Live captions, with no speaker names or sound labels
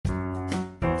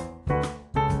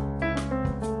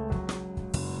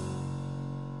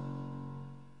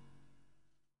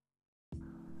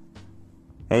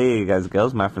Hey guys and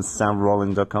girls, Matt from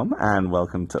soundrolling.com, and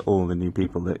welcome to all the new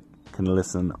people that can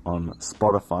listen on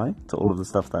Spotify to all of the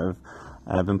stuff that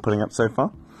I've been putting up so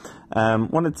far.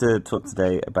 Wanted to talk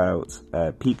today about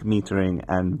peak metering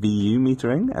and VU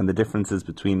metering and the differences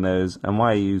between those and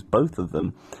why I use both of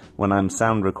them when I'm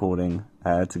sound recording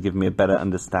to give me a better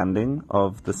understanding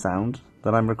of the sound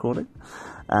that I'm recording.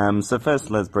 So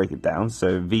first let's break it down.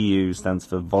 So VU stands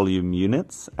for volume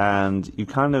units, and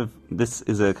this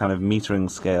is a kind of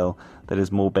metering scale that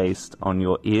is more based on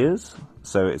your ears.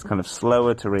 So it's kind of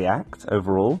slower to react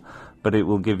overall, but it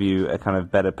will give you a kind of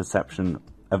better perception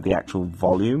of the actual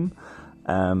volume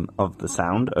of the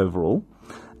sound overall.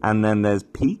 And then there's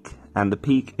peak, and the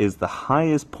peak is the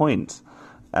highest point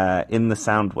in the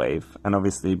sound wave. And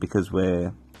obviously because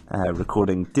we're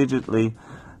recording digitally,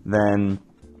 then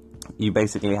you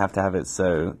basically have to have it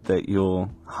so that your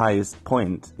highest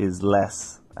point is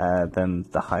less than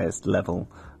the highest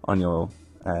level on your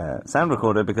sound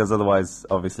recorder, because otherwise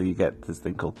obviously you get this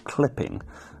thing called clipping,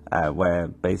 where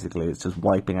basically it's just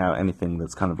wiping out anything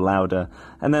that's kind of louder,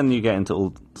 and then you get into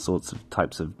all sorts of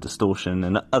types of distortion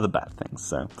and other bad things.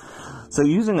 So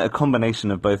using a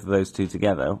combination of both of those two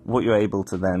together, what you're able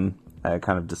to then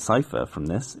kind of decipher from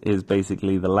this is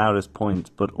basically the loudest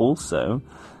point, but also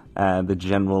the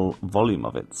general volume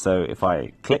of it. So if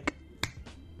I click,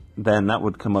 then that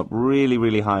would come up really,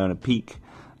 really high on a peak,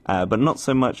 but not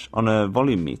so much on a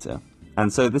volume meter.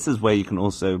 And so this is where you can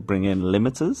also bring in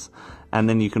limiters, and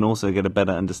then you can also get a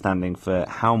better understanding for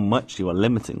how much you are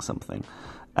limiting something.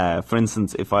 For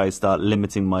instance, if I start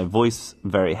limiting my voice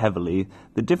very heavily,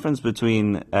 the difference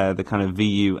between the kind of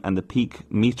VU and the peak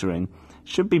metering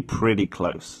should be pretty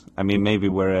close. I mean, maybe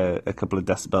we're a couple of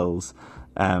decibels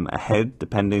ahead,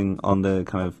 depending on the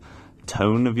kind of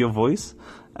tone of your voice.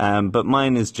 But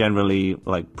mine is generally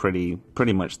like pretty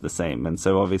much the same. And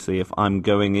so obviously if I'm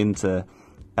going into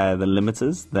the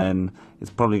limiters, then it's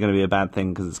probably going to be a bad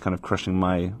thing because it's kind of crushing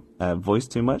my voice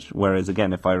too much. Whereas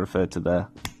again, if I refer to the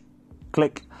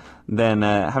click, then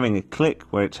having a click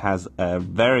which has a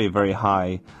very, very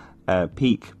high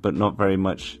peak but not very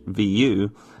much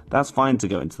VU, that's fine to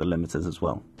go into the limiters as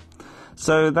well.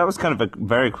 So that was kind of a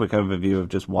very quick overview of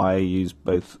just why I use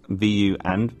both VU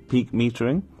and peak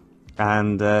metering.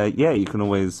 And yeah, you can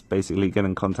always basically get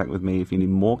in contact with me if you need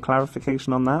more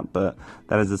clarification on that, but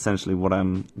that is essentially what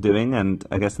I'm doing. And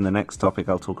I guess in the next topic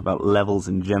I'll talk about levels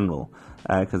in general,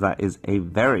 because that is a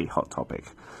very hot topic.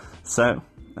 So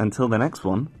until the next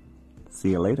one, see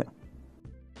you later.